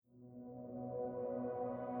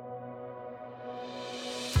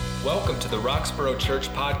Welcome to the Roxborough Church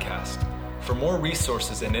Podcast. For more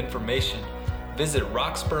resources and information, visit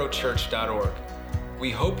roxboroughchurch.org.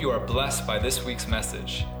 We hope you are blessed by this week's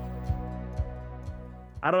message.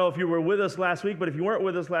 I don't know if you were with us last week, but if you weren't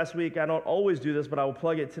with us last week, I don't always do this, but I will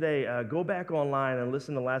plug it today. Go back online and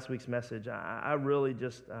listen to last week's message. I really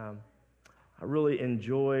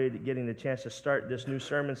enjoyed getting the chance to start this new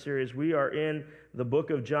sermon series. We are in the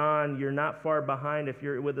book of John. You're not far behind if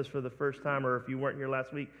you're with us for the first time or if you weren't here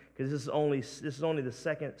last week, because this is only the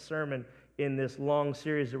second sermon in this long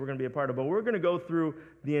series that we're going to be a part of. But we're going to go through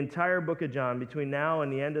the entire book of John between now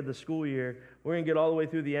and the end of the school year. We're going to get all the way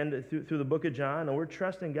through the end through the book of John, and we're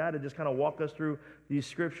trusting God to just kind of walk us through these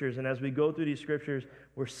scriptures. And as we go through these scriptures,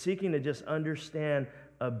 we're seeking to just understand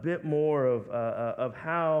a bit more of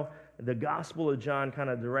how the Gospel of John kind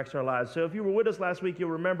of directs our lives. So if you were with us last week, you'll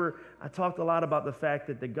remember I talked a lot about the fact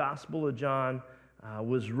that the Gospel of John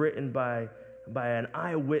was written by an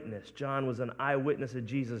eyewitness. John was an eyewitness of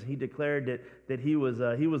Jesus. He declared that he was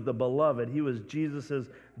the beloved. He was Jesus's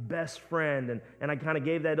best friend. And I kind of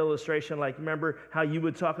gave that illustration, like, remember how you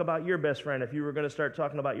would talk about your best friend if you were going to start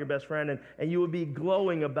talking about your best friend, and you would be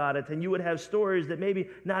glowing about it, and you would have stories that maybe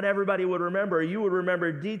not everybody would remember. You would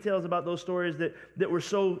remember details about those stories that were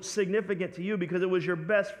so significant to you because it was your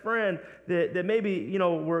best friend that maybe,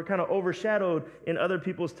 were kind of overshadowed in other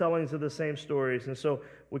people's tellings of the same stories. And so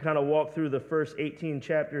we kind of walk through the first 18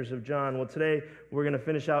 chapters of John. Well, today we're going to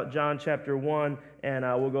finish out John chapter 1, and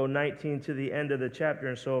we'll go 19 to the end of the chapter.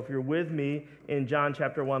 And so if you're with me in John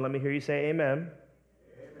chapter 1, let me hear you say amen.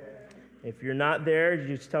 Amen. If you're not there,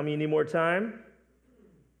 just tell me you need more time.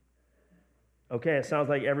 Okay, it sounds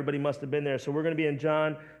like everybody must have been there. So we're going to be in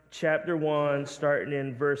John chapter 1, starting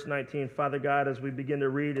in verse 19. Father God, as we begin to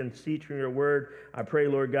read and teach from your word, I pray,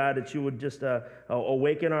 Lord God, that you would just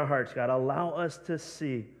awaken our hearts, God. Allow us to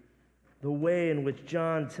see the way in which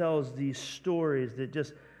John tells these stories that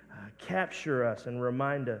just capture us and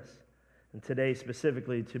remind us. And today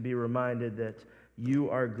specifically to be reminded that you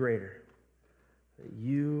are greater. That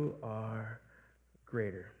you are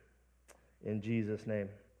greater. In Jesus' name,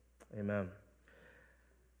 amen.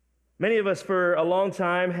 Many of us for a long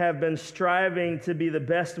time have been striving to be the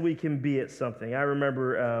best we can be at something. I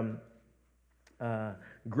remember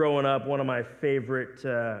growing up, one of my favorite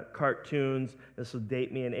cartoons, this will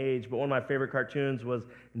date me in age, but one of my favorite cartoons was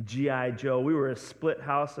G.I. Joe. We were a split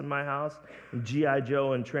house in my house, G.I.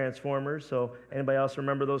 Joe and Transformers. So anybody else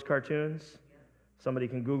remember those cartoons? Somebody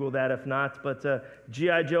can Google that if not, but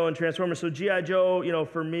G.I. Joe and Transformers. So G.I. Joe,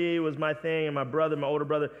 for me was my thing, and my older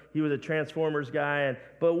brother, he was a Transformers guy.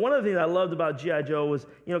 But one of the things I loved about G.I. Joe was,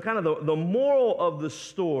 kind of the moral of the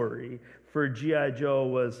story for G.I. Joe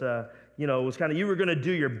was, was kind of you were going to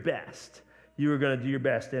do your best. You were going to do your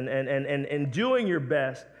best, and doing your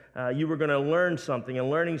best, you were going to learn something, and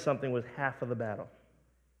learning something was half of the battle.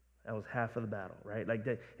 That was half of the battle, right? Like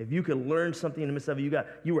if you could learn something in the midst of it,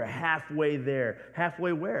 you were halfway there.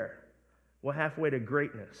 Halfway where? Well, halfway to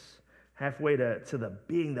greatness. Halfway to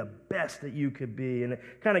being the best that you could be. And it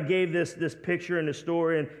kind of gave this picture and the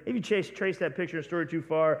story. And if you trace that picture and story too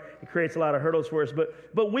far, it creates a lot of hurdles for us.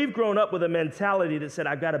 But we've grown up with a mentality that said,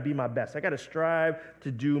 I've got to be my best. I got to strive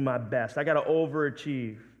to do my best. I got to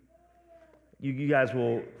overachieve. You guys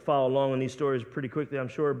will follow along on these stories pretty quickly, I'm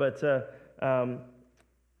sure. But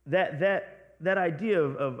that idea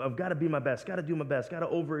of got to be my best, got to do my best, got to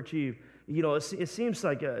overachieve, it seems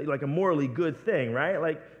like a morally good thing, right?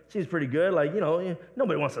 Like, seems pretty good. Like,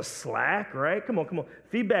 nobody wants to slack, right? Come on.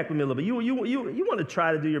 Feedback with me a little bit. You want to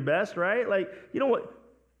try to do your best, right? Like, you don't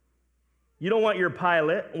want your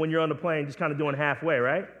pilot when you're on the plane just kind of doing halfway,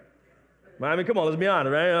 right? I mean, come on, let's be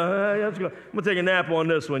honest, right? I'm going to take a nap on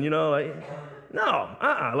this one, like, no,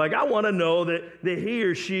 Like, I want to know that he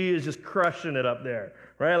or she is just crushing it up there,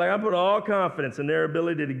 right? Like, I put all confidence in their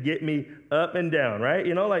ability to get me up and down, right?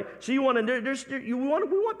 So you want to, we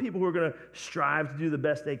want people who are going to strive to do the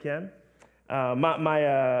best they can.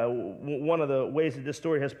 One of the ways that this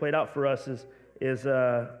story has played out for us is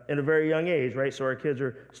in a very young age, right? So our kids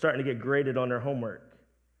are starting to get graded on their homework.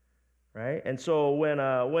 Right? And so when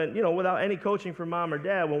without any coaching from mom or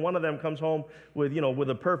dad, when one of them comes home with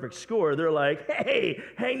a perfect score, they're like, hey,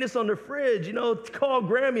 hang this on the fridge, call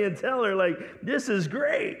Grammy and tell her, like, this is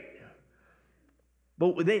great.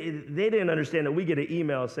 But they didn't understand that we get an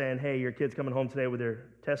email saying, hey, your kid's coming home today with their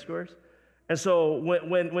test scores. And so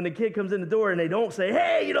when the kid comes in the door and they don't say,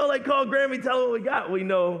 hey, call Grammy, tell her what we got, we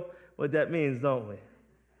know what that means, don't we?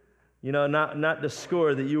 Not the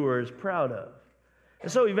score that you were as proud of.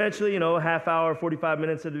 And so eventually, a half hour, 45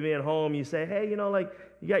 minutes into being home, you say, hey, you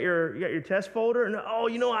got your test folder? And,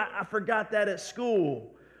 I forgot that at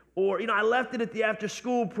school. Or, I left it at the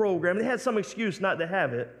after-school program. They had some excuse not to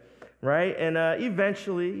have it, right? And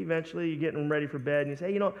eventually, you're getting ready for bed, and you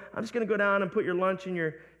say, I'm just going to go down and put your lunch in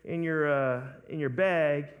your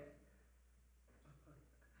bag.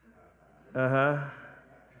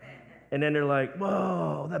 And then they're like,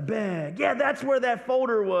 whoa, the bag. Yeah, that's where that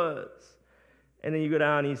folder was. And then you go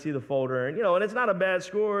down and you see the folder, and and it's not a bad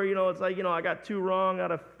score. It's like, I got 2 wrong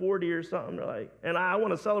out of 40 or something. They're like, and I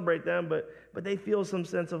want to celebrate them, but they feel some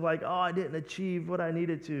sense of like, oh, I didn't achieve what I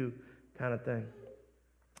needed to, kind of thing.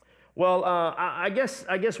 Well, I guess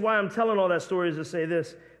why I'm telling all that story is to say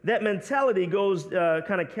this: that mentality goes,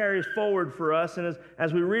 kind of carries forward for us, and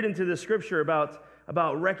as we read into the scripture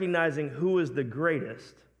about recognizing who is the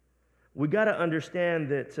greatest. We got to understand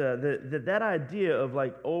that idea of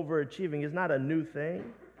like overachieving is not a new thing.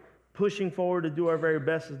 Pushing forward to do our very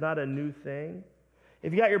best is not a new thing.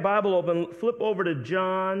 If you got your Bible open, flip over to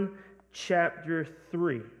John chapter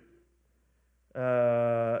 3.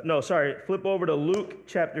 Flip over to Luke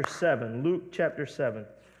chapter 7. Luke chapter 7.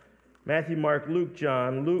 Matthew, Mark, Luke,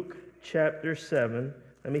 John, Luke chapter 7.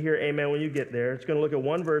 Let me hear amen when you get there. It's going to look at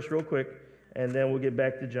one verse real quick, and then we'll get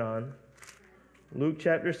back to John. Luke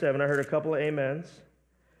chapter 7, I heard a couple of amens.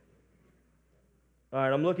 All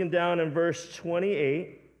right, I'm looking down in verse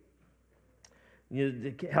 28.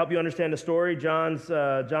 To help you understand the story, John's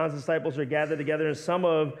disciples are gathered together, and some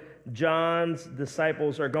of John's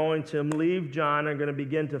disciples are going to leave John and are going to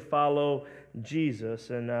begin to follow Jesus,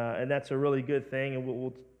 and that's a really good thing, and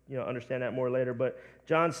we'll understand that more later. But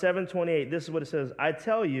John 7:28, this is what it says: I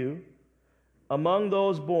tell you, among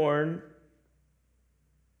those born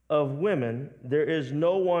of women, there is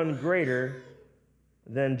no one greater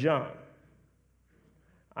than John.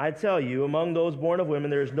 I tell you, among those born of women,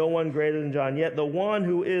 there is no one greater than John. Yet the one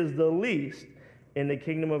who is the least in the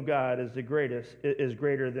kingdom of God is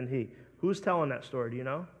greater than he. Who's telling that story? Do you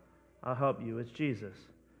know? I'll help you. It's Jesus.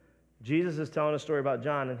 Jesus is telling a story about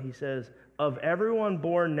John, and he says, of everyone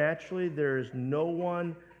born naturally, there is no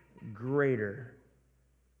one greater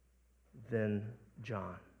than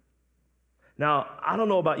John. Now, I don't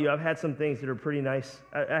know about you. I've had some things that are pretty nice.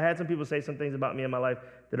 I had some people say some things about me in my life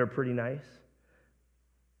that are pretty nice.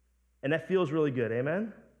 And that feels really good,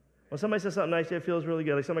 amen? When somebody says something nice, it feels really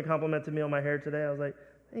good. Like somebody complimented me on my hair today. I was like,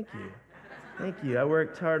 thank you. Thank you. I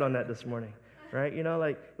worked hard on that this morning, right?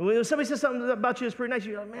 Like when somebody says something about you that's pretty nice,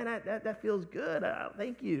 you're like, man, that feels good.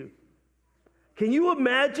 Thank you. Can you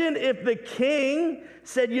imagine if the king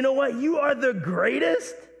said, you know what, you are the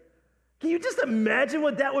greatest? Can you just imagine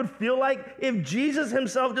what that would feel like if Jesus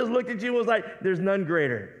himself just looked at you and was like, there's none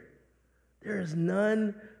greater. There is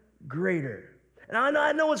none greater. And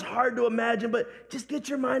I know it's hard to imagine, but just get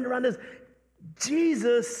your mind around this.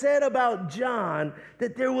 Jesus said about John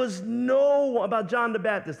that there was about John the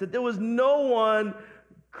Baptist, that there was no one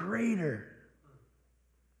greater.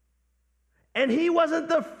 And he wasn't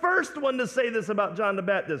the first one to say this about John the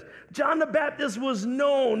Baptist. John the Baptist was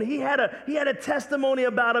known. He had a testimony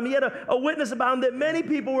about him. He had a witness about him that many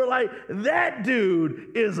people were like, that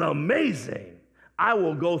dude is amazing. I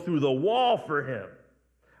will go through the wall for him.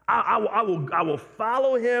 I will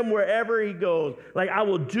follow him wherever he goes. Like, I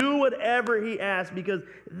will do whatever he asks because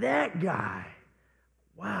that guy,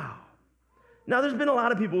 wow. Now, there's been a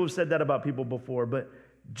lot of people who've said that about people before, but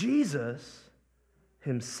Jesus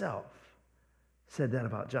himself said that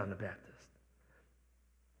about John the Baptist.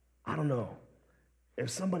 I don't know. If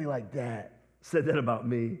somebody like that said that about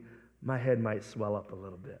me, my head might swell up a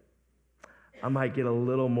little bit. I might get a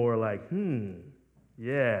little more like,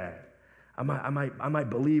 yeah. I might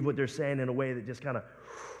believe what they're saying in a way that just kind of,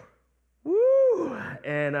 woo,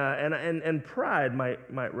 and pride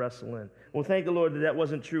might wrestle in. Well, thank the Lord that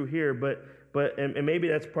wasn't true here, but maybe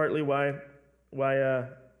that's partly why.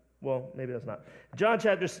 Well, maybe that's not. John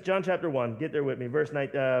chapter 1. Get there with me.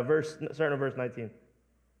 Starting at verse 19.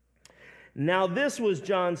 Now this was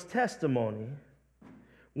John's testimony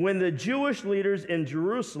when the Jewish leaders in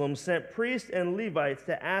Jerusalem sent priests and Levites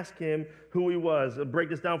to ask him who he was. I'll break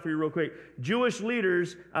this down for you real quick. Jewish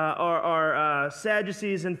leaders are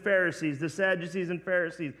Sadducees and Pharisees. The Sadducees and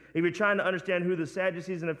Pharisees. If you're trying to understand who the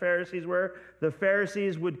Sadducees and the Pharisees were, the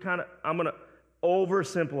Pharisees would I'm going to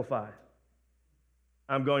oversimplify.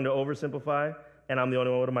 I'm going to oversimplify, and I'm the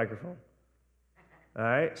only one with a microphone. All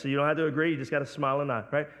right? So you don't have to agree. You just got to smile and nod,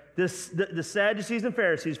 right? The Sadducees and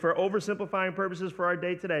Pharisees, for oversimplifying purposes for our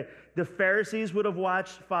day today, the Pharisees would have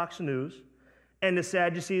watched Fox News, and the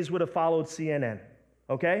Sadducees would have followed CNN,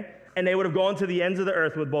 okay? And they would have gone to the ends of the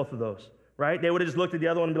earth with both of those, right? They would have just looked at the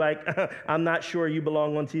other one and be like, I'm not sure you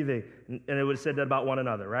belong on TV. And it would have said that about one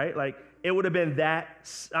another, right? Like, it would have been that.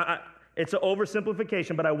 It's an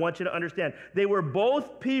oversimplification, but I want you to understand. They were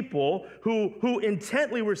both people who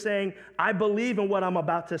intently were saying, I believe in what I'm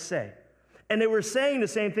about to say. And they were saying the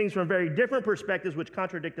same things from very different perspectives, which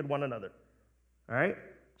contradicted one another. All right?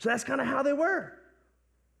 So that's kind of how they were.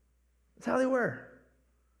 That's how they were.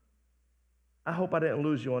 I hope I didn't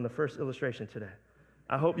lose you on the first illustration today.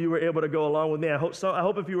 I hope you were able to go along with me. I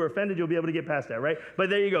hope if you were offended, you'll be able to get past that, right? But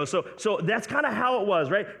there you go. So that's kind of how it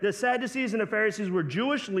was, right? The Sadducees and the Pharisees were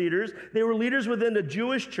Jewish leaders. They were leaders within the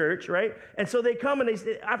Jewish church, right? And so they come and they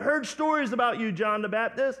say, I've heard stories about you, John the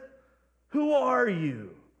Baptist. Who are you?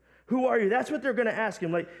 Who are you? That's what they're going to ask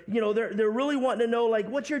him. Like, they're really wanting to know, like,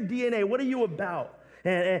 what's your DNA? What are you about?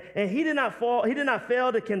 And he did not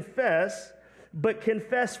fail to confess, but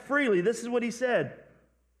confess freely. This is what he said.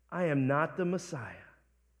 I am not the Messiah.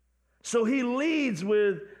 So he leads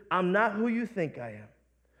with, I'm not who you think I am.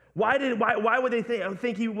 Why would they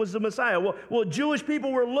think he was the Messiah? Well, Jewish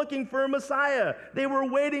people were looking for a Messiah. They were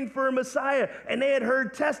waiting for a Messiah. And they had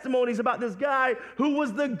heard testimonies about this guy who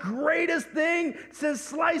was the greatest thing since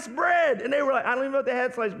sliced bread. And they were like, I don't even know if they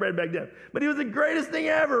had sliced bread back then. But he was the greatest thing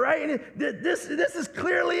ever, right? And this is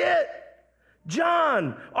clearly it.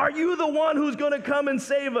 John, are you the one who's going to come and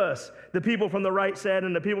save us? The people from the right said,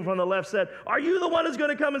 and the people from the left said, are you the one who's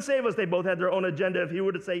going to come and save us? They both had their own agenda if he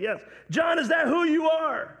were to say yes. John, is that who you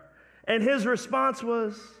are? And his response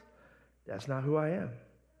was, that's not who I am.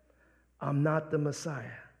 I'm not the Messiah.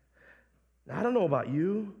 Now, I don't know about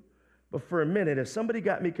you, but for a minute, if somebody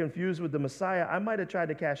got me confused with the Messiah, I might have tried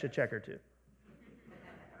to cash a check or two.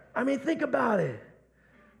 I mean, think about it.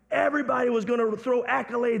 Everybody was going to throw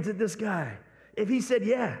accolades at this guy. If he said,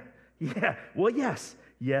 yes,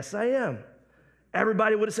 I am.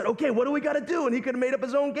 Everybody would have said, okay, what do we got to do? And he could have made up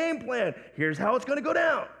his own game plan. Here's how it's going to go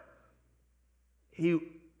down.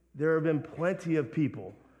 There have been plenty of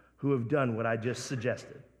people who have done what I just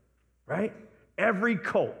suggested, right? Every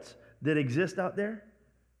cult that exists out there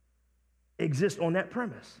exists on that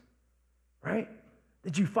premise, right?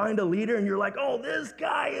 That you find a leader and you're like, oh, this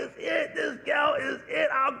guy is it, this gal is it.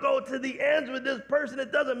 I'll go to the ends with this person.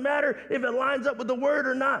 It doesn't matter if it lines up with the word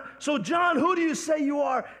or not. So John, who do you say you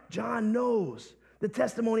are? John knows the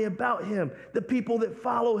testimony about him, the people that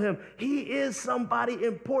follow him. He is somebody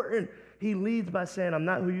important. He leads by saying, I'm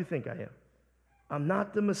not who you think I am. I'm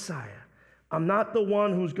not the Messiah. I'm not the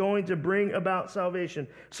one who's going to bring about salvation.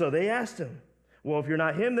 So they asked him, well, if you're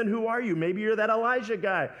not him, then who are you? Maybe you're that Elijah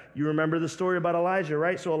guy. You remember the story about Elijah,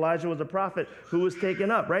 right? So Elijah was a prophet who was taken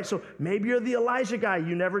up, right? So maybe you're the Elijah guy.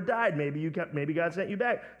 You never died. Maybe God sent you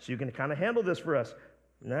back so you can kind of handle this for us.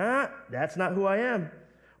 Nah, that's not who I am.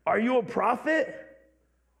 Are you a prophet?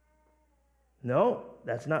 No,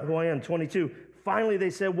 that's not who I am. 22. Finally, they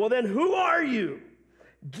said, well, then who are you?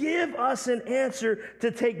 Give us an answer to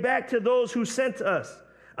take back to those who sent us.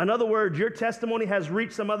 In other words, your testimony has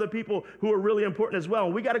reached some other people who are really important as well.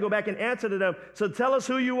 And we got to go back and answer to them. So tell us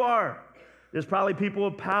who you are. There's probably people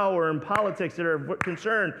of power and politics that are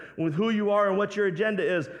concerned with who you are and what your agenda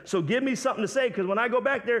is. So give me something to say, because when I go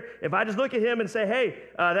back there, if I just look at him and say, hey,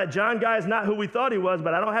 that John guy is not who we thought he was,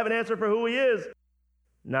 but I don't have an answer for who he is,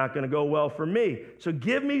 not going to go well for me. So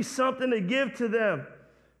give me something to give to them.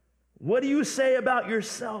 What do you say about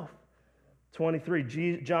yourself?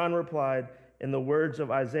 23, John replied, in the words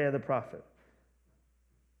of Isaiah the prophet,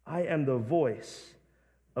 I am the voice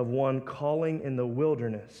of one calling in the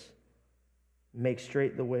wilderness, make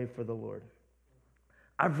straight the way for the Lord.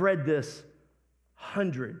 I've read this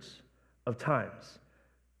hundreds of times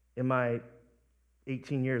in my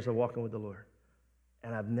 18 years of walking with the Lord,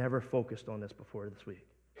 and I've never focused on this before this week.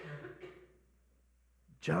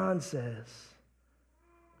 John says,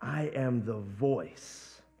 I am the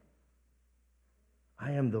voice.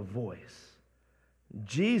 I am the voice.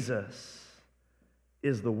 Jesus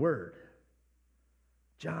is the word.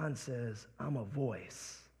 John says, I'm a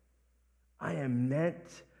voice. I am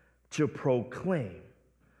meant to proclaim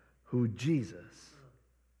who Jesus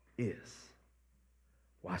is.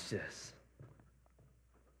 Watch this.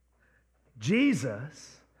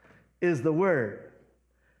 Jesus is the word.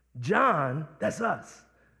 John, that's us.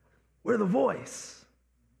 We're the voice.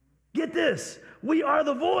 Get this. We are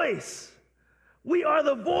the voice. We are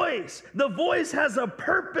the voice. The voice has a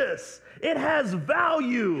purpose. It has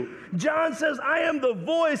value. John says, I am the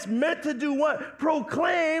voice meant to do what?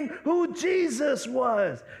 Proclaim who Jesus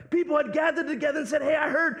was. People had gathered together and said, hey, I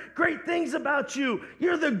heard great things about you.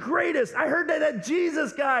 You're the greatest. I heard that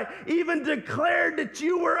Jesus guy even declared that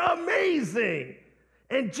you were amazing.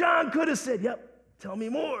 And John could have said, yep, tell me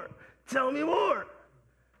more. Tell me more.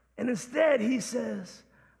 And instead he says,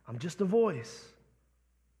 I'm just a voice.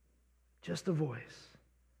 Just a voice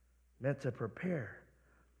meant to prepare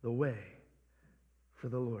the way for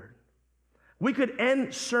the Lord. We could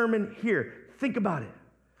end sermon here. Think about it.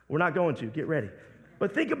 We're not going to. Get ready.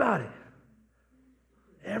 But think about it.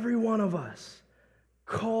 Every one of us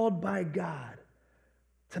called by God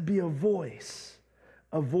to be a voice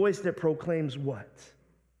that proclaims what?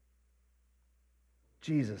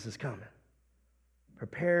 Jesus is coming.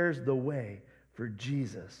 Prepares the way for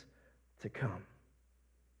Jesus to come.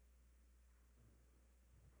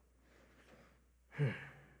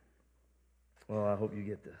 Well, I hope you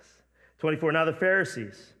get this. 24, now the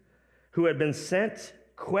Pharisees who had been sent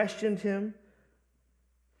questioned him,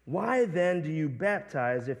 why then do you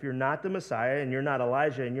baptize if you're not the Messiah and you're not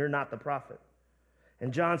Elijah and you're not the prophet?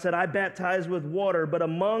 And John said, I baptize with water, but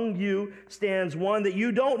among you stands one that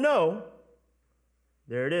you don't know.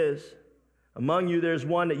 There it is. Among you there's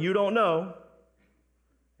one that you don't know.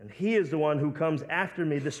 And he is the one who comes after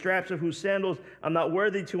me, the straps of whose sandals I'm not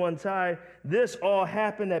worthy to untie. This all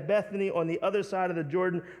happened at Bethany on the other side of the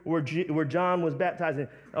Jordan where John was baptizing.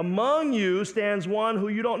 Among you stands one who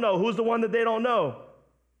you don't know. Who's the one that they don't know?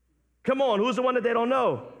 Come on, who's the one that they don't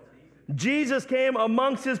know? Jesus came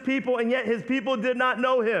amongst his people, and yet his people did not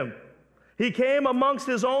know him. He came amongst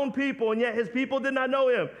his own people, and yet his people did not know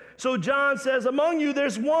him. So John says, among you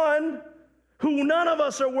there's one who none of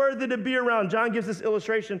us are worthy to be around. John gives this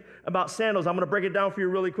illustration about sandals. I'm going to break it down for you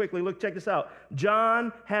really quickly. Look, check this out.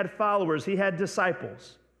 John had followers. He had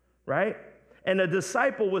disciples, right? And a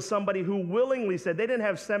disciple was somebody who willingly said, they didn't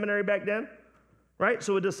have seminary back then, right?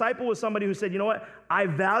 So a disciple was somebody who said, you know what? I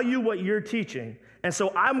value what you're teaching, and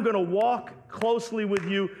so I'm going to walk closely with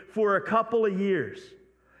you for a couple of years.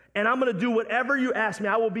 And I'm going to do whatever you ask me.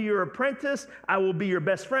 I will be your apprentice. I will be your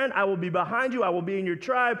best friend. I will be behind you. I will be in your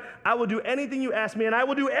tribe. I will do anything you ask me, and I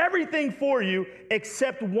will do everything for you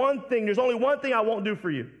except one thing. There's only one thing I won't do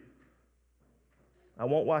for you. I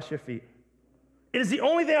won't wash your feet. It is the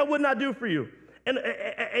only thing I would not do for you. And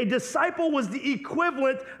a disciple was the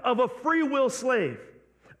equivalent of a free will slave.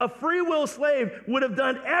 A free will slave would have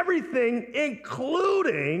done everything,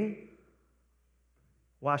 including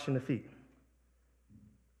washing the feet.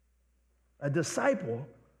 A disciple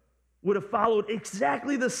would have followed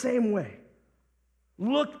exactly the same way,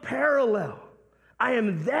 looked parallel. I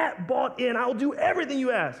am that bought in. I'll do everything you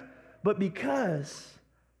ask. But because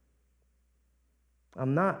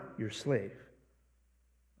I'm not your slave,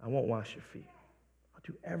 I won't wash your feet. I'll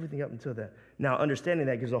do everything up until that. Now, understanding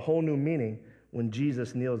that gives a whole new meaning when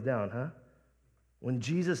Jesus kneels down, huh? When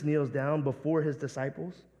Jesus kneels down before his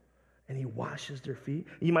disciples, and he washes their feet.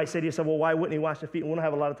 You might say to yourself, well, why wouldn't he wash their feet? And we don't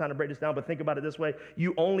have a lot of time to break this down, but think about it this way.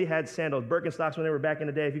 You only had sandals. Birkenstocks, when they were back in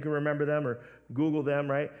the day, if you can remember them or Google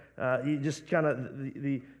them, right? You just kind of,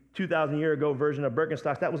 the 2,000 year ago version of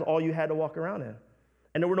Birkenstocks, that was all you had to walk around in.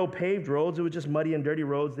 And there were no paved roads. It was just muddy and dirty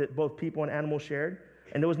roads that both people and animals shared.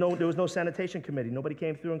 And there was no sanitation committee. Nobody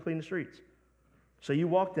came through and cleaned the streets. So you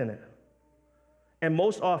walked in it. And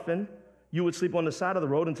most often, you would sleep on the side of the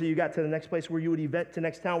road until you got to the next place where you would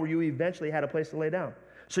next town where you eventually had a place to lay down.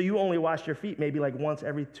 So you only washed your feet maybe like once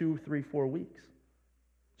every 2, 3, 4 weeks.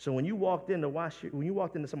 So when you walked into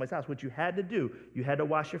somebody's house, what you had to do, you had to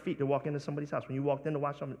wash your feet to walk into somebody's house. When you walked in to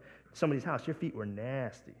wash somebody's house, your feet were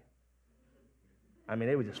nasty. I mean,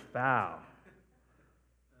 they were just foul.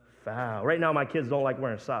 Foul. Right now, my kids don't like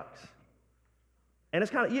wearing socks. And it's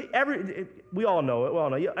kind of, we all know it. We all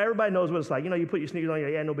know. Everybody knows what it's like. You know, you put your sneakers on, you're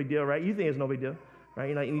like, yeah, no big deal, right? You think it's no big deal, right?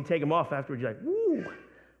 You know, and you take them off afterwards, you're like, woo,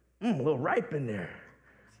 a little ripe in there,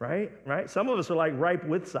 right? Some of us are like ripe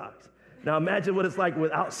with socks. Now imagine what it's like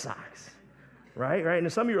without socks, right? And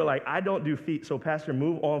some of you are like, I don't do feet, so Pastor,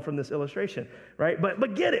 move on from this illustration, right?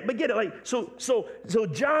 But get it. Like, so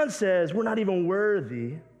John says we're not even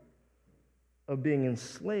worthy of being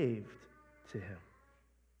enslaved to him.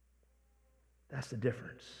 That's the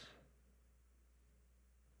difference.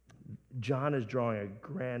 John is drawing a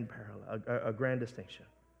grand parallel, a grand distinction.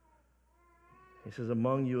 He says,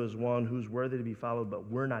 among you is one who's worthy to be followed, but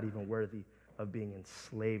we're not even worthy of being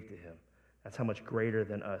enslaved to him. That's how much greater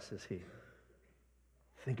than us is he.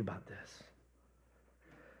 Think about this.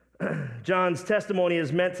 John's testimony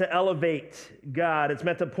is meant to elevate God. It's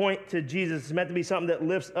meant to point to Jesus. It's meant to be something that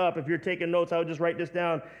lifts up. If you're taking notes, I would just write this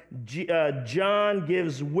down. John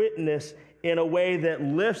gives witness in a way that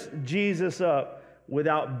lifts Jesus up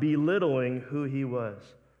without belittling who he was.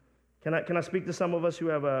 Can I speak to some of us who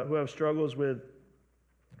have struggles with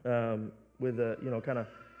kind of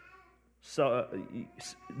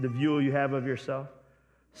the view you have of yourself?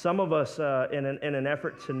 Some of us, in an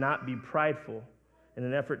effort to not be prideful, in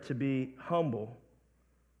an effort to be humble,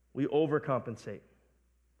 we overcompensate.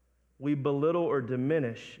 We belittle or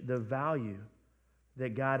diminish the value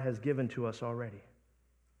that God has given to us already.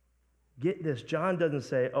 Get this, John doesn't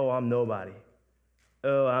say, oh, I'm nobody.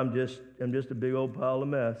 Oh, I'm just a big old pile of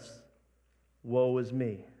mess. Woe is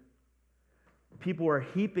me. People are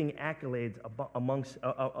heaping accolades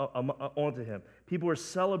onto him. People are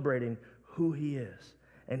celebrating who he is.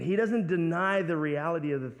 And he doesn't deny the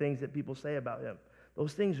reality of the things that people say about him.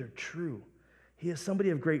 Those things are true. He is somebody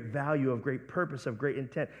of great value, of great purpose, of great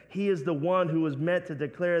intent. He is the one who was meant to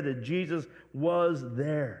declare that Jesus was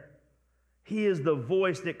there. He is the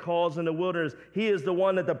voice that calls in the wilderness. He is the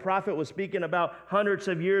one that the prophet was speaking about hundreds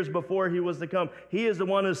of years before he was to come. He is the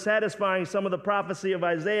one who's satisfying some of the prophecy of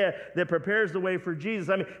Isaiah that prepares the way for Jesus.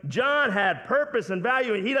 I mean, John had purpose and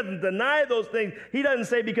value, and he doesn't deny those things. He doesn't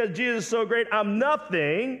say, because Jesus is so great, I'm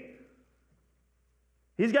nothing.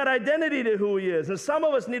 He's got identity to who he is. And some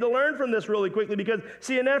of us need to learn from this really quickly because,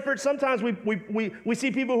 see, in effort, sometimes we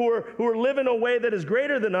see people who are living a way that is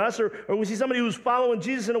greater than us, or we see somebody who's following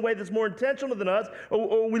Jesus in a way that's more intentional than us,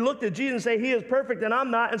 or we look at Jesus and say, he is perfect and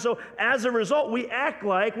I'm not. And so as a result, we act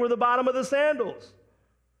like we're the bottom of the sandals.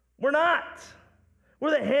 We're not.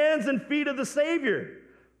 We're the hands and feet of the Savior,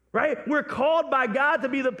 right? We're called by God to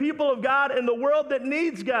be the people of God in the world that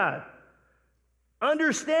needs God.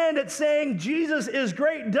 Understand that saying Jesus is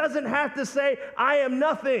great doesn't have to say, I am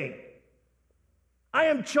nothing. I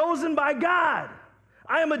am chosen by God.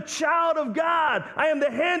 I am a child of God. I am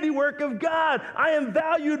the handiwork of God. I am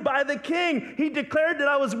valued by the King. He declared that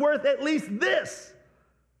I was worth at least this.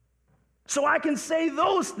 So I can say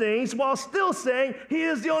those things while still saying he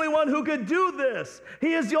is the only one who could do this.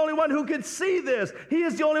 He is the only one who could see this. He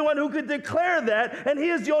is the only one who could declare that. And he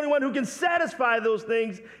is the only one who can satisfy those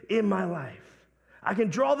things in my life. I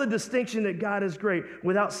can draw the distinction that God is great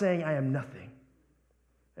without saying I am nothing.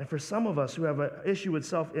 And for some of us who have an issue with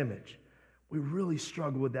self-image, we really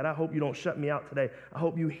struggle with that. I hope you don't shut me out today. I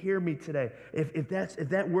hope you hear me today. If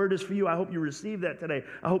that word is for you, I hope you receive that today.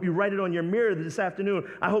 I hope you write it on your mirror this afternoon.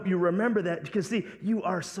 I hope you remember that because, see, you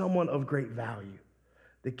are someone of great value.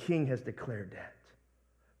 The King has declared that.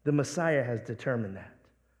 The Messiah has determined that.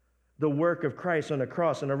 The work of Christ on the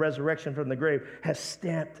cross and the resurrection from the grave has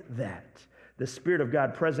stamped that. The Spirit of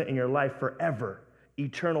God present in your life forever.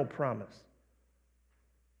 Eternal promise.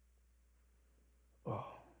 Oh.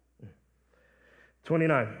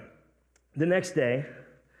 29. The next day,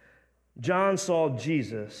 John saw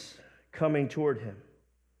Jesus coming toward him.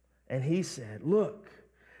 And he said, look,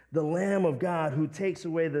 the Lamb of God who takes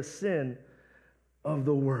away the sin of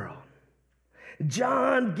the world.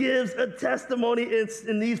 John gives a testimony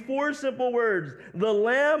in these four simple words. The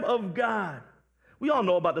Lamb of God. We all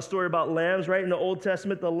know about the story about lambs, right? In the Old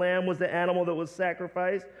Testament, the lamb was the animal that was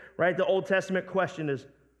sacrificed, right? The Old Testament question is,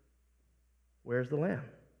 where's the lamb?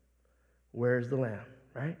 Where's the lamb,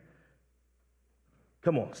 right?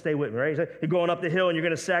 Come on, stay with me, right? You're going up the hill and you're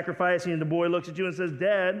going to sacrifice, and the boy looks at you and says,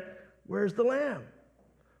 Dad, where's the lamb?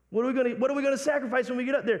 What are we going to sacrifice when we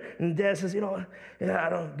get up there? And Dad says,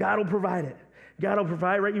 God will provide it. God will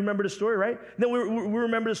provide, right? You remember the story, right? Then we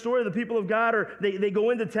remember the story of the people of God, or they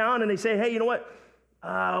go into town and they say, hey, you know what?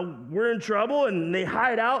 We're in trouble, and they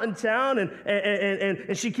hide out in town,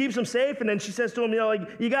 and she keeps them safe, and then she says to them,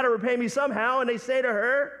 you got to repay me somehow, and they say to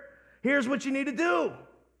her, here's what you need to do,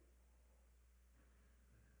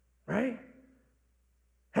 right?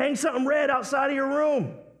 Hang something red outside of your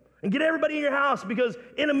room, and get everybody in your house, because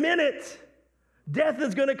in a minute, death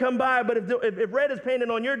is going to come by, but if red is painted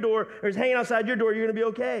on your door, or is hanging outside your door, you're going to be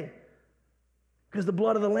okay, because the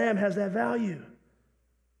blood of the Lamb has that value,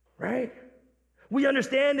 right? We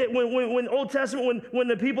understand it when Old Testament, when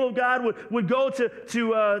the people of God would go to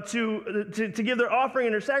give their offering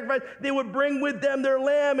and their sacrifice, they would bring with them their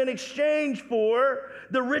lamb in exchange for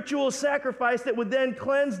the ritual sacrifice that would then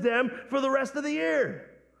cleanse them for the rest of the year.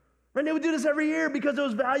 Right? They would do this every year because there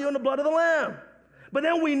was value in the blood of the lamb. But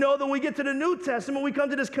then we know that when we get to the New Testament, we come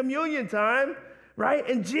to this communion time, right?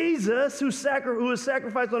 And Jesus, who was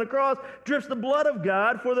sacrificed on the cross, drips the blood of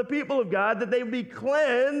God for the people of God that they would be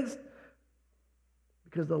cleansed,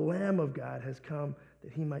 because the Lamb of God has come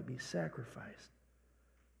that he might be sacrificed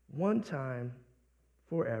one time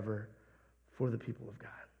forever for the people of God.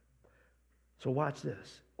 So watch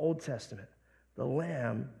this. Old Testament. The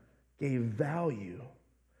Lamb gave value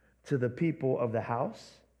to the people of the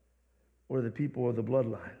house or the people of the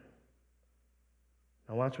bloodline.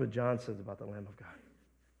 Now watch what John says about the Lamb of God.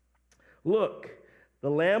 Look,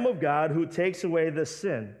 the Lamb of God who takes away the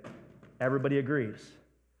sin. Everybody agrees.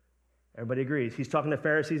 Everybody agrees. He's talking to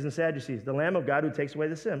Pharisees and Sadducees. The Lamb of God who takes away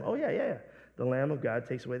the sin. Oh, yeah. The Lamb of God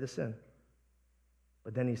takes away the sin.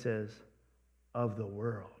 But then he says, of the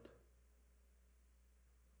world.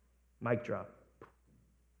 Mic drop.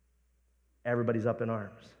 Everybody's up in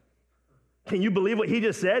arms. Can you believe what he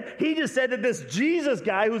just said? He just said that this Jesus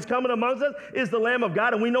guy who's coming amongst us is the Lamb of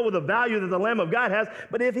God, and we know the value that the Lamb of God has.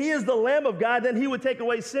 But if he is the Lamb of God, then he would take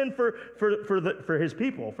away sin for his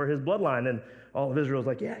people, for his bloodline. And all of Israel's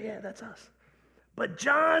like, yeah, that's us. But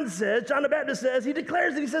John the Baptist says, he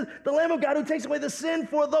declares it. He says, the Lamb of God who takes away the sin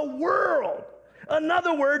for the world. In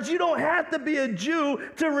other words, you don't have to be a Jew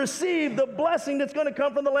to receive the blessing that's going to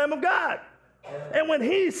come from the Lamb of God. And when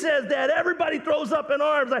he says that, everybody throws up in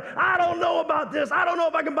arms like, I don't know about this. I don't know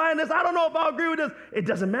if I can buy in this. I don't know if I'll agree with this. It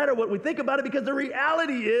doesn't matter what we think about it, because the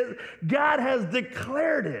reality is God has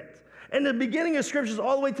declared it. And the beginning of Scriptures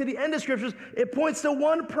all the way to the end of Scriptures, it points to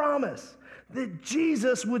one promise, that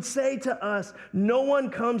Jesus would say to us, no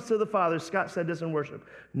one comes to the Father. Scott said this in worship.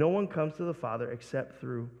 No one comes to the Father except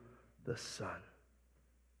through the Son.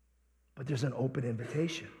 But there's an open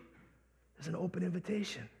invitation. There's an open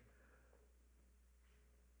invitation.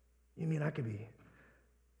 You mean I could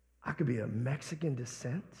be a Mexican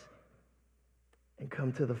descent and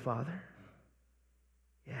come to the Father?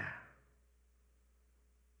 Yeah.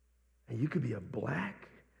 And you could be a black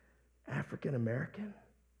African American,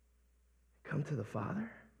 come to the Father?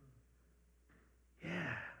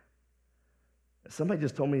 Yeah. Somebody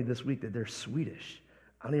just told me this week that they're Swedish.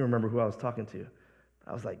 I don't even remember who I was talking to.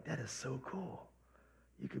 I was like, that is so cool.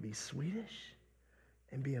 You could be Swedish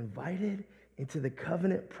and be invited into the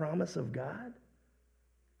covenant promise of God?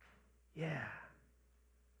 Yeah.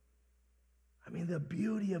 I mean, the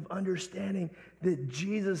beauty of understanding that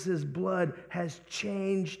Jesus' blood has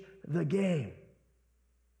changed the game.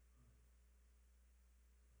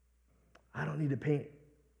 I don't need to paint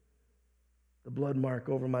the blood mark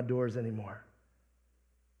over my doors anymore,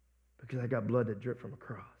 because I got blood that dripped from a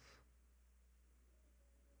cross.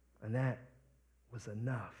 And that was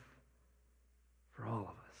enough for all of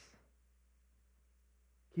us.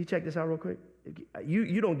 Can you check this out real quick?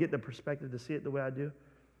 You don't get the perspective to see it the way I do.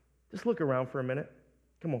 Just look around for a minute.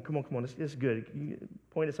 Come on. This is good. You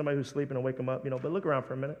point at somebody who's sleeping and wake them up, but look around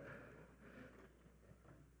for a minute.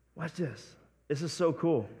 Watch this. This is so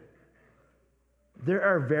cool. There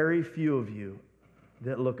are very few of you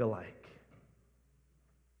that look alike.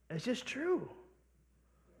 It's just true.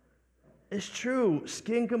 It's true.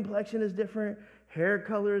 Skin complexion is different. Hair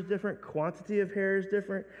color is different. Quantity of hair is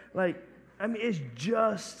different. It's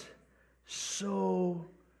just so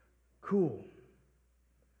cool.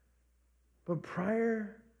 But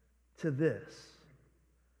prior to this,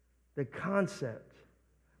 the concept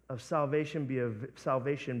of salvation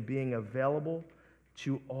being available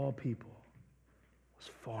to all people was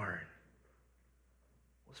foreign.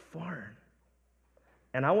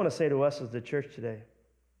 And I want to say to us as the church today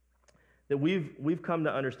that we've come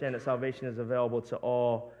to understand that salvation is available to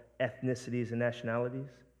all ethnicities and nationalities.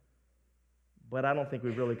 But I don't think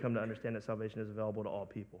we've really come to understand that salvation is available to all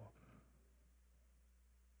people.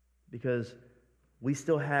 Because we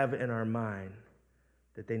still have in our mind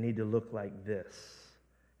that they need to look like this.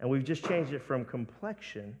 And we've just changed it from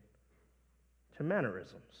complexion to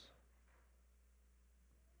mannerisms.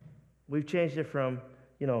 We've changed it from,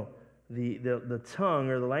 the tongue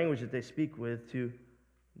or the language that they speak with to,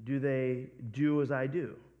 do they do as I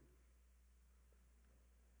do?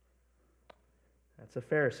 That's a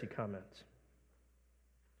Pharisee comment.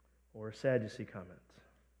 Or a Sadducee comment.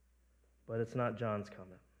 But it's not John's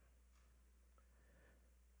comment.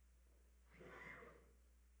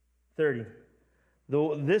 30.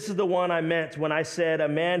 This is the one I meant when I said, a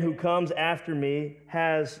man who comes after me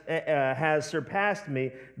has surpassed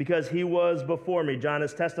me because he was before me. John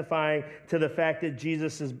is testifying to the fact that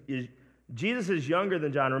Jesus is younger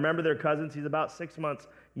than John. Remember, they're cousins. He's about 6 months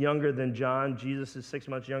younger than John. Jesus is 6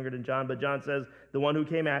 months younger than John. But John says, the one who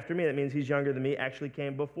came after me, that means he's younger than me, actually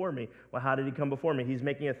came before me. Well, how did he come before me? He's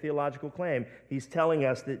making a theological claim. He's telling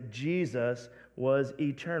us that Jesus was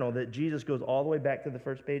eternal, that Jesus goes all the way back to the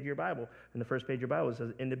first page of your Bible. In the first page of your Bible, it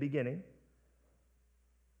says, in the beginning,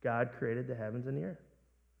 God created the heavens and the earth.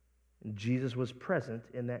 And Jesus was present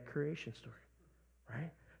in that creation story,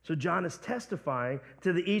 right? So John is testifying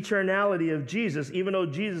to the eternality of Jesus, even though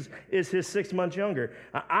Jesus is his 6 months younger.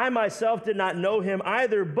 I myself did not know him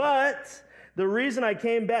either, but the reason I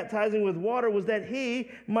came baptizing with water was that he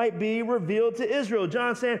might be revealed to Israel.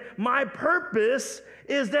 John saying, my purpose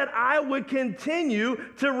is that I would continue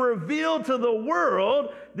to reveal to the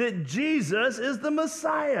world that Jesus is the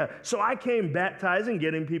Messiah. So I came baptizing,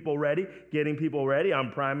 getting people ready.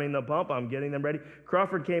 I'm priming the pump. I'm getting them ready.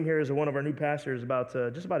 Crawford came here as one of our new pastors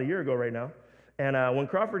just about a year ago right now. And when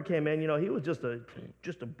Crawford came in, he was just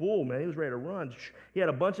a bull, man. He was ready to run. He had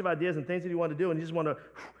a bunch of ideas and things that he wanted to do, and he just wanted to,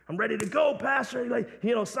 I'm ready to go, Pastor.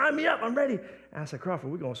 Sign me up. I'm ready. And I said,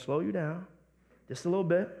 Crawford, we're going to slow you down just a little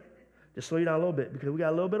bit. just slow you down a little bit because we got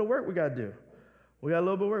a little bit of work we got to do. We got a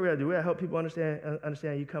little bit of work we got to do. We got to help people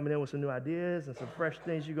understand you coming in with some new ideas and some fresh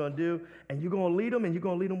things you're going to do, and you're going to lead them, and you're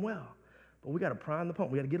going to lead them well. But we got to prime the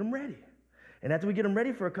pump. We got to get them ready. And after we get them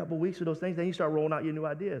ready for a couple of weeks with those things, then you start rolling out your new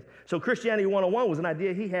ideas. So Christianity 101 was an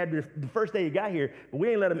idea he had the first day he got here, but we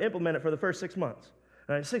ain't let him implement it for the first 6 months.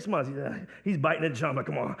 All right, 6 months, he's biting at John, like,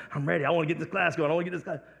 come on, I'm ready. I want to get this class going. I want to get this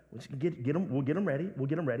class. We'll get them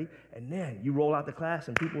ready. And then you roll out the class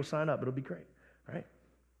and people will sign up. It'll be great, right?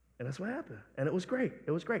 And that's what happened. And it was great.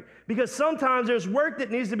 It was great. Because sometimes there's work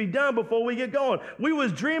that needs to be done before we get going. We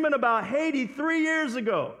was dreaming about Haiti 3 years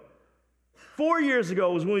ago. 4 years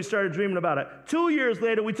ago was when we started dreaming about it. 2 years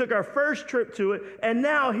later, we took our first trip to it, and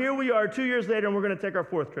now here we are 2 years later, and we're going to take our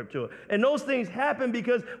fourth trip to it. And those things happened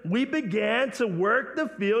because we began to work the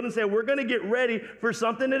field and say, we're going to get ready for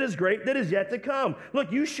something that is great that is yet to come.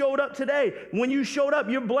 Look, you showed up today. When you showed up,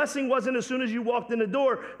 your blessing wasn't as soon as you walked in the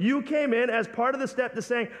door. You came in as part of the step to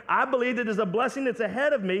saying, I believe that there's a blessing that's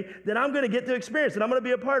ahead of me that I'm going to get to experience, and I'm going to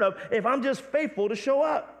be a part of if I'm just faithful to show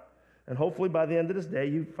up. And hopefully by the end of this day,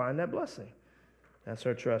 you find that blessing. That's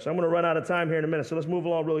our trust. I'm going to run out of time here in a minute, so let's move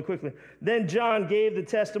along really quickly. Then John gave the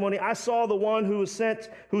testimony. I saw the one who sent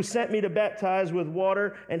me to baptize with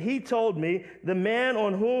water, and he told me, the man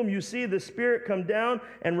on whom you see the Spirit come down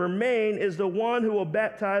and remain is the one who will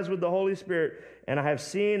baptize with the Holy Spirit. And I have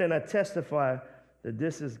seen and I testify that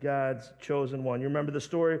this is God's chosen one. You remember the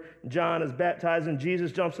story? John is baptizing.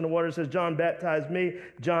 Jesus jumps in the water and says, John, baptize me.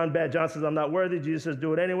 John says, I'm not worthy. Jesus says,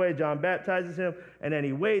 do it anyway. John baptizes him, and then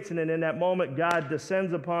he waits, and then in that moment, God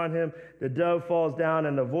descends upon him. The dove falls down,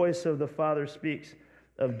 and the voice of the Father speaks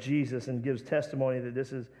of Jesus and gives testimony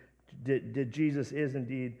that Jesus is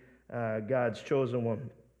indeed God's chosen one.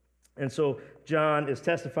 And so John is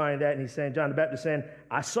testifying that, and he's saying, John the Baptist saying,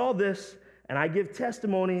 I saw this, and I give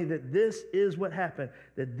testimony that this is what happened,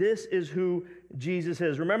 that this is who Jesus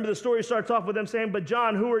is. Remember, the story starts off with them saying, but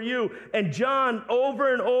John, who are you? And John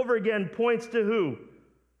over and over again points to who?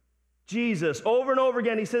 Jesus. Over and over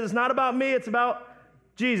again, he says, it's not about me, it's about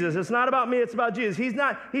Jesus. It's not about me, it's about Jesus. He's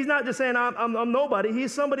not just saying I'm nobody.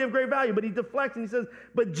 He's somebody of great value, but he deflects and he says,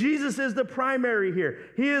 but Jesus is the primary here.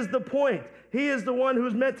 He is the point. He is the one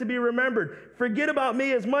who's meant to be remembered. Forget about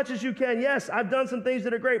me as much as you can. Yes, I've done some things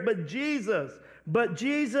that are great, but Jesus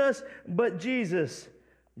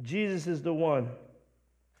is the one.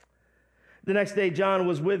 The next day, John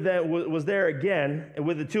was there again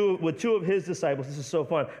with two of his disciples. This is so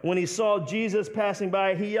fun. When he saw Jesus passing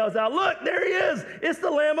by, he yells out, look, there he is. It's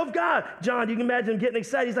the Lamb of God. John, you can imagine him getting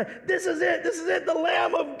excited. He's like, this is it, the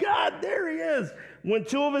Lamb of God. There he is. When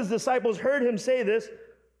two of his disciples heard him say this,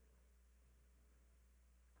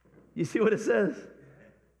 you see what it says?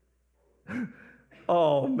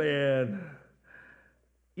 Oh, man.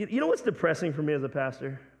 You know what's depressing for me as a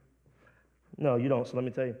pastor? No, you don't, so let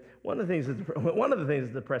me tell you. One of the things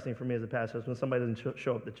that's depressing for me as a pastor is when somebody doesn't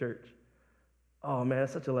show up to church. Oh, man,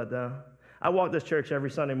 it's such a letdown. I walk this church every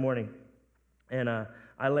Sunday morning, and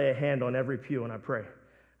I lay a hand on every pew, and I pray.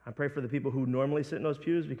 I pray for the people who normally sit in those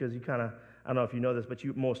pews because you kind of, I don't know if you know this, but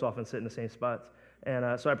you most often sit in the same spots.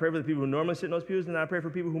 And so I pray for the people who normally sit in those pews, and I pray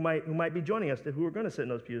for people who might be joining us, who are going to sit in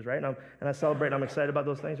those pews, right? And I celebrate, and I'm excited about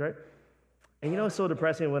those things, right? And you know it's so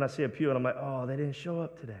depressing when I see a pew, and I'm like, oh, they didn't show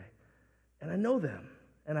up today. And I know them,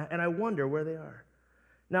 and I wonder where they are.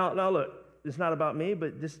 Now look, it's not about me,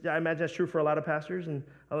 but I imagine that's true for a lot of pastors, and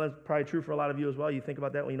that's probably true for a lot of you as well. You think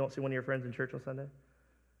about that when you don't see one of your friends in church on Sunday.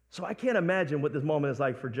 So I can't imagine what this moment is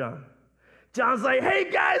like for John. John's like,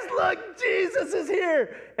 hey guys, look, Jesus is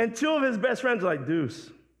here. And two of his best friends are like, Deuce,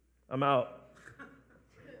 I'm out.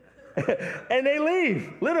 And they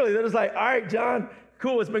leave. Literally, they're just like, all right, John,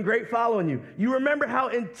 cool, it's been great following you. You remember how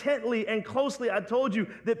intently and closely I told you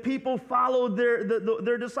that people followed their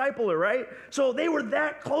discipler, right? So they were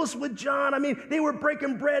that close with John. I mean, they were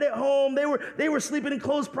breaking bread at home. They were sleeping in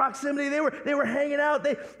close proximity. They were hanging out.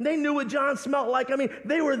 They knew what John smelled like. I mean,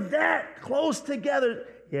 they were that close together.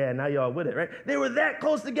 Yeah, now y'all with it, right? They were that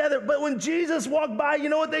close together. But when Jesus walked by, you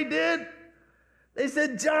know what they did? They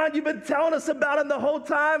said, John, you've been telling us about him the whole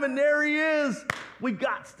time, and there he is. We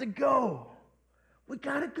got to go. We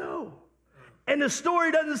got to go. And the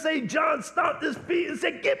story doesn't say John stomped his feet and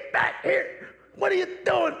said, get back here. What are you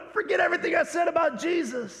doing? Forget everything I said about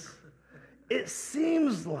Jesus. It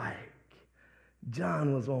seems like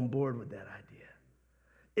John was on board with that idea.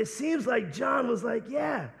 It seems like John was like,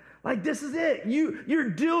 yeah, like this is it. You're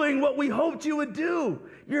doing what we hoped you would do.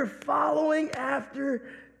 You're following after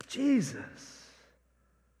Jesus.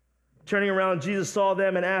 Turning around, Jesus saw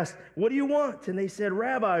them and asked, what do you want? And they said,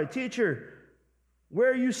 Rabbi, teacher,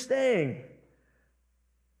 where are you staying?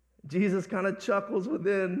 Jesus kind of chuckles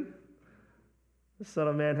within. The Son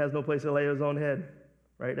of Man has no place to lay his own head.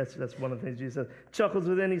 Right? That's one of the things Jesus says. Chuckles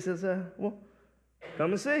within, he says, well,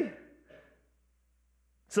 come and see.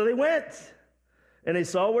 So they went, and they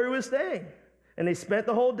saw where he was staying, and they spent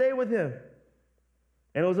the whole day with him.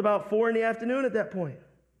 And it was about 4 PM at that point.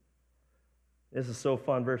 This is so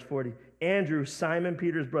fun, verse 40. Andrew, Simon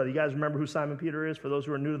Peter's brother. You guys remember who Simon Peter is? For those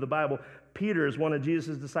who are new to the Bible, Peter is one of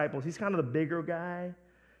Jesus' disciples. He's kind of the bigger guy,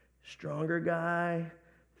 stronger guy,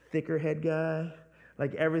 thicker head guy.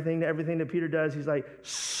 Like everything that Peter does, he's like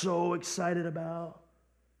so excited about.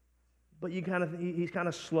 But he's kind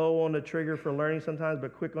of slow on the trigger for learning sometimes,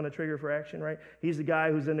 but quick on the trigger for action, right? He's the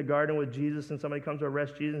guy who's in the garden with Jesus, and somebody comes to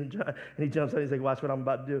arrest Jesus, and he jumps out. He's like, "Watch what I'm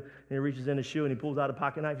about to do." And he reaches in his shoe, and he pulls out a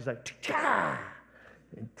pocket knife. He's like, "Cha!"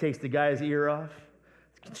 And takes the guy's ear off.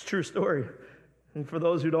 It's a true story. And for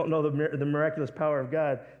those who don't know the miraculous power of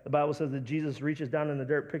God, the Bible says that Jesus reaches down in the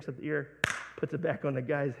dirt, picks up the ear, puts it back on the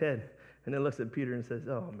guy's head, and then looks at Peter and says,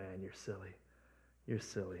 "Oh, man, you're silly. You're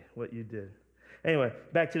silly, what you did." Anyway,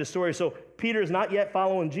 back to the story. So Peter's not yet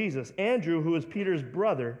following Jesus. Andrew, who is Peter's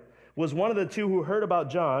brother, was one of the two who heard about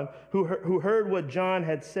John, who heard what John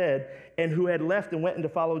had said, and who had left and went in to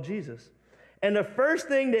follow Jesus. And the first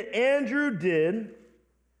thing that Andrew did,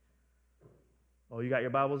 you got your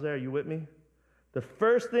Bibles there? Are you with me? The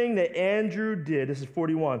first thing that Andrew did, this is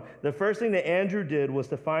 41, the first thing that Andrew did was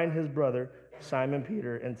to find his brother, Simon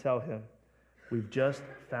Peter, and tell him, "We've just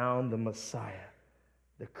found the Messiah,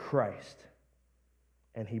 the Christ."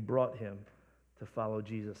 And he brought him to follow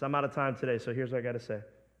Jesus. I'm out of time today, so here's what I got to say.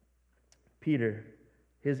 Peter,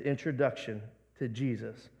 his introduction to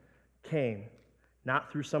Jesus came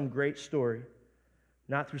not through some great story,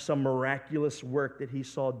 not through some miraculous work that he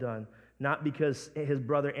saw done, not because his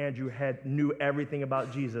brother Andrew knew everything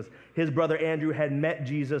about Jesus. His brother Andrew had met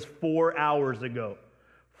Jesus 4 hours ago.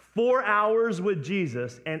 4 hours with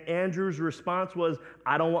Jesus, and Andrew's response was,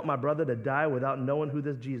 "I don't want my brother to die without knowing who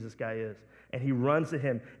this Jesus guy is." And he runs to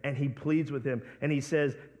him, and he pleads with him, and he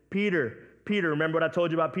says, Peter, remember what I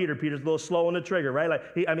told you about Peter? Peter's a little slow on the trigger, right?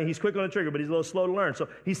 He's quick on the trigger, but he's a little slow to learn. So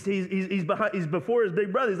he's before his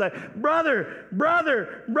big brother. He's like, brother,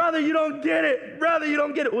 you don't get it. Brother, you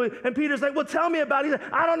don't get it. And Peter's like, "Well, tell me about it." He's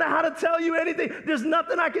like, "I don't know how to tell you anything. There's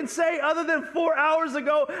nothing I can say other than 4 hours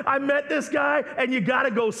ago, I met this guy, and you got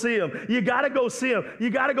to go see him. You got to go see him. You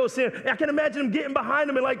got to go see him." I can imagine him getting behind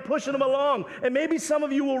him and like pushing him along. And maybe some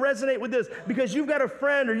of you will resonate with this because you've got a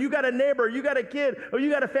friend, or you got a neighbor, or you got a kid, or you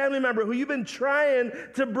got a family member who you've been trying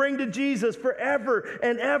to bring to Jesus forever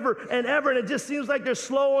and ever and ever, and it just seems like they're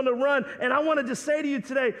slow on the run. And I want to just say to you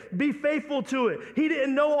today, be faithful to it. He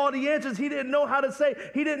didn't know all the answers. He didn't know how to say.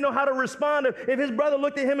 He didn't know how to respond. If his brother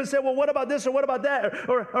looked at him and said, "Well, what about this or what about that?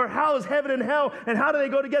 Or how is heaven and hell and how do they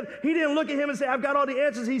go together?" He didn't look at him and say, "I've got all the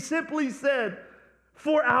answers." He simply said,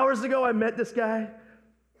 4 hours ago I met this guy,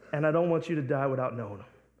 and I don't want you to die without knowing him.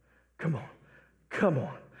 Come on, come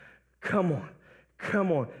on, come on.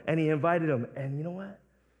 Come on. And he invited him. And you know what?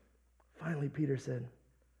 Finally, Peter said,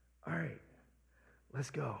 "All right,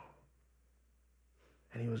 let's go."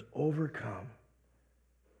 And he was overcome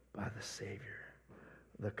by the Savior,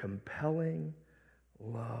 the compelling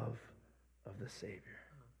love of the Savior.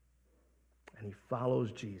 And he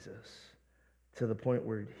follows Jesus to the point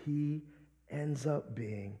where he ends up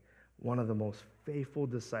being one of the most faithful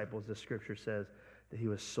disciples. The scripture says that he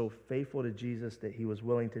was so faithful to Jesus that he was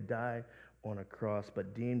willing to die on a cross,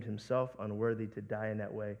 but deemed himself unworthy to die in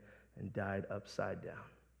that way and died upside down.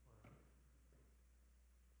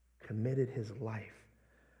 Committed his life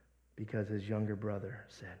because his younger brother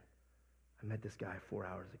said, "I met this guy 4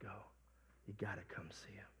 hours ago. You got to come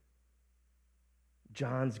see him."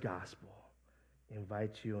 John's gospel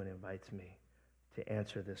invites you and invites me to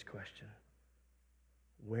answer this question.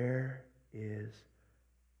 Where is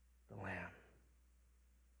the Lamb?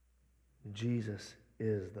 Jesus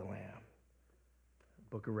is the Lamb.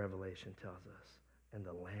 Book of Revelation tells us, and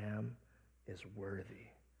the Lamb is worthy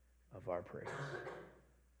of our praise.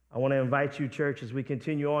 I want to invite you, church, as we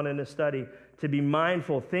continue on in this study, to be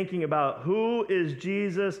mindful, thinking about who is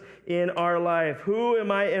Jesus in our life? Who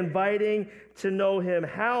am I inviting to know him?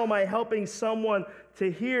 How am I helping someone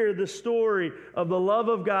to hear the story of the love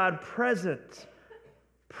of God present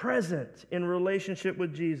in relationship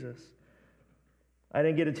with Jesus? I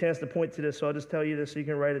didn't get a chance to point to this, so I'll just tell you this so you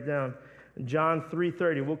can write it down. John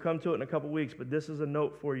 3:30. We'll come to it in a couple weeks, but this is a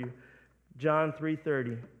note for you. John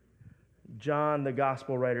 3:30. John, the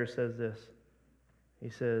gospel writer, says this. He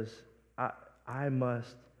says, I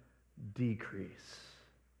must decrease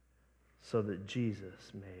so that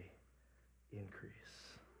Jesus may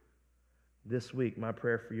increase. This week, my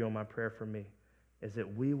prayer for you and my prayer for me is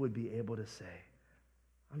that we would be able to say,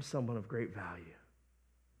 I'm someone of great value.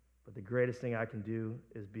 But the greatest thing I can do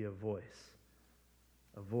is be a voice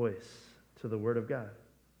to the Word of God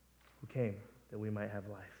who came that we might have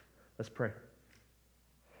life. Let's pray.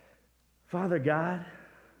 Father God,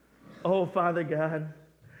 oh Father God,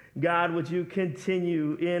 God, would you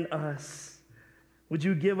continue in us? Would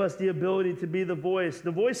you give us the ability to be the voice?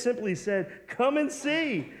 The voice simply said, come and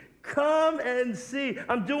see. Come and see.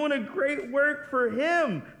 I'm doing a great work for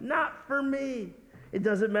him, not for me. It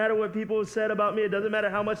doesn't matter what people have said about me. It doesn't matter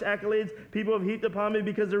how much accolades people have heaped upon me,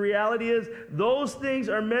 because the reality is those things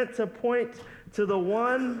are meant to point to the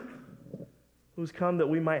one who's come that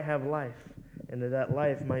we might have life, and that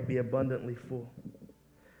life might be abundantly full.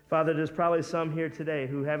 Father, there's probably some here today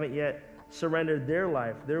who haven't yet surrendered their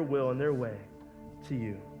life, their will, and their way to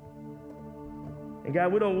you. And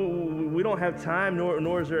God, we don't have time,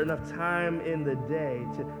 nor is there enough time in the day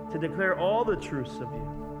to declare all the truths of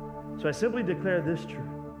you. So I simply declare this truth.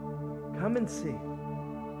 Come and see.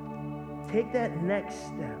 Take that next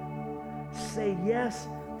step. Say yes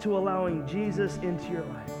to allowing Jesus into your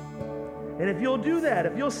life. And if you'll do that,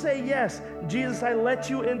 if you'll say yes, Jesus, I let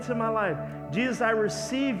you into my life. Jesus, I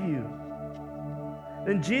receive you.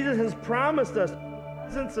 Then Jesus has promised us the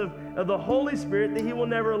presence of the Holy Spirit, that he will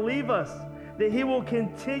never leave us, that he will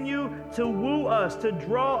continue to woo us, to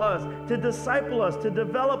draw us, to disciple us, to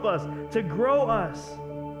develop us, to grow us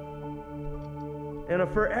in a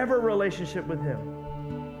forever relationship with him.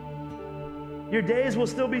 Your days will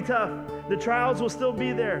still be tough. The trials will still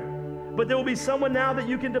be there. But there will be someone now that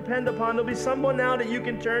you can depend upon. There'll be someone now that you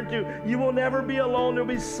can turn to. You will never be alone. There'll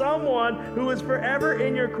be someone who is forever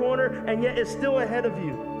in your corner and yet is still ahead of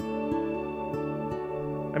you.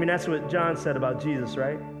 I mean, that's what John said about Jesus,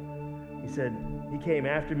 right? He said, he came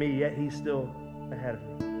after me, yet he's still ahead of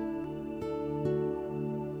me.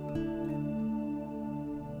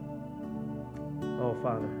 Oh,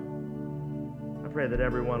 Father, I pray that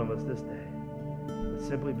every one of us this day would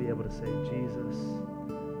simply be able to say, Jesus,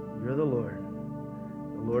 you're the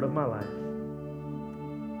Lord of my life,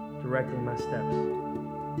 directing my steps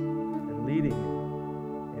and leading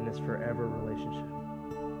me in this forever relationship.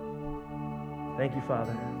 Thank you,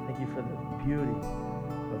 Father. Thank you for the beauty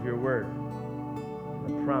of your word and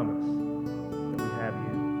the promise that we have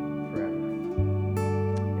you forever.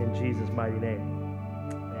 In Jesus' mighty name.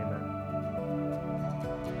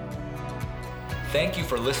 Thank you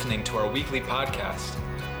for listening to our weekly podcast.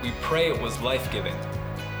 We pray it was life-giving.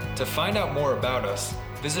 To find out more about us,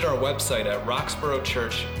 visit our website at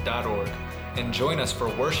roxboroughchurch.org and join us for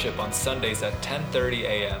worship on Sundays at 10:30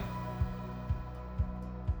 a.m.